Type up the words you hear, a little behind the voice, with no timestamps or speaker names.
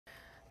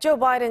Joe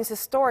Biden's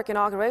historic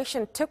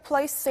inauguration took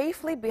place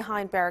safely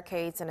behind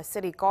barricades in a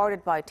city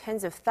guarded by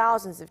tens of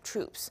thousands of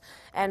troops.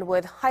 And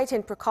with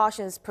heightened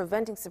precautions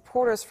preventing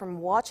supporters from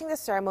watching the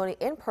ceremony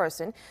in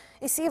person,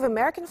 a sea of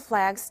American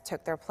flags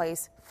took their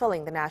place,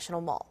 filling the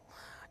National Mall.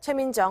 Choi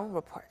Min-jung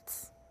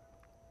reports.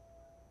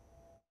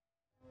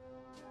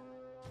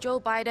 Joe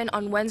Biden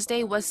on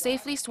Wednesday was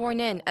safely sworn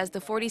in as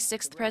the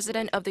 46th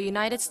President of the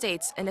United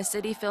States in a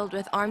city filled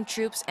with armed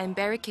troops and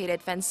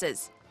barricaded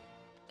fences.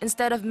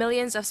 Instead of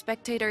millions of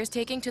spectators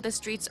taking to the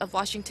streets of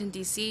Washington,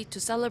 D.C. to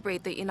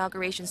celebrate the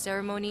inauguration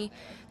ceremony,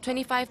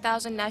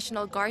 25,000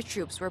 National Guard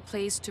troops were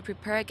placed to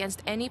prepare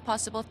against any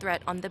possible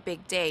threat on the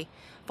big day,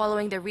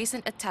 following the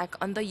recent attack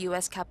on the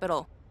U.S.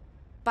 Capitol.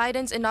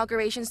 Biden's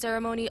inauguration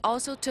ceremony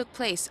also took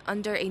place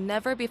under a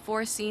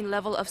never-before-seen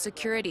level of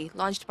security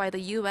launched by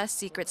the U.S.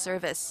 Secret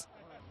Service.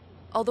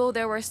 Although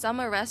there were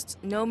some arrests,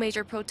 no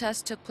major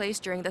protests took place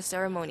during the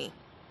ceremony.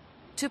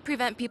 To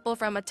prevent people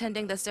from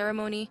attending the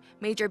ceremony,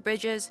 major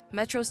bridges,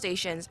 metro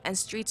stations, and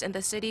streets in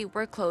the city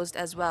were closed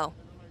as well.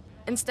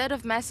 Instead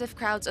of massive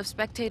crowds of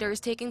spectators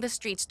taking the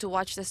streets to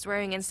watch the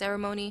swearing-in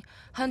ceremony,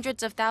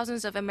 hundreds of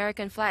thousands of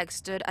American flags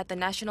stood at the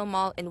National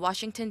Mall in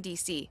Washington,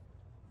 D.C.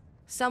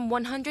 Some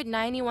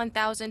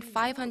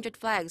 191,500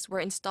 flags were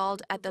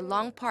installed at the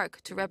Long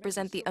Park to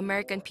represent the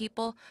American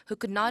people who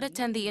could not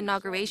attend the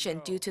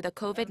inauguration due to the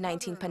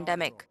COVID-19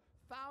 pandemic.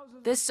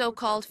 This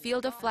so-called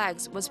Field of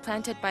Flags was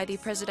planted by the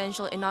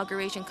Presidential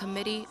Inauguration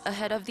Committee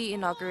ahead of the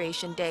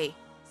inauguration day.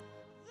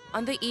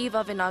 On the eve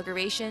of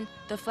inauguration,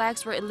 the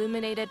flags were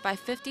illuminated by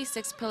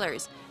 56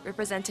 pillars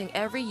representing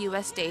every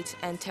U.S. state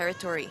and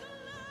territory.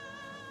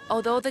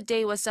 Although the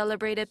day was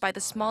celebrated by the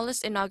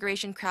smallest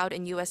inauguration crowd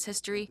in U.S.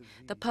 history,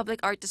 the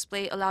public art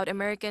display allowed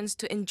Americans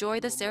to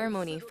enjoy the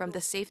ceremony from the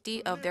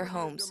safety of their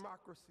homes.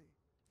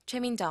 Choi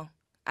Min-jung,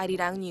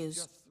 Arirang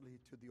News.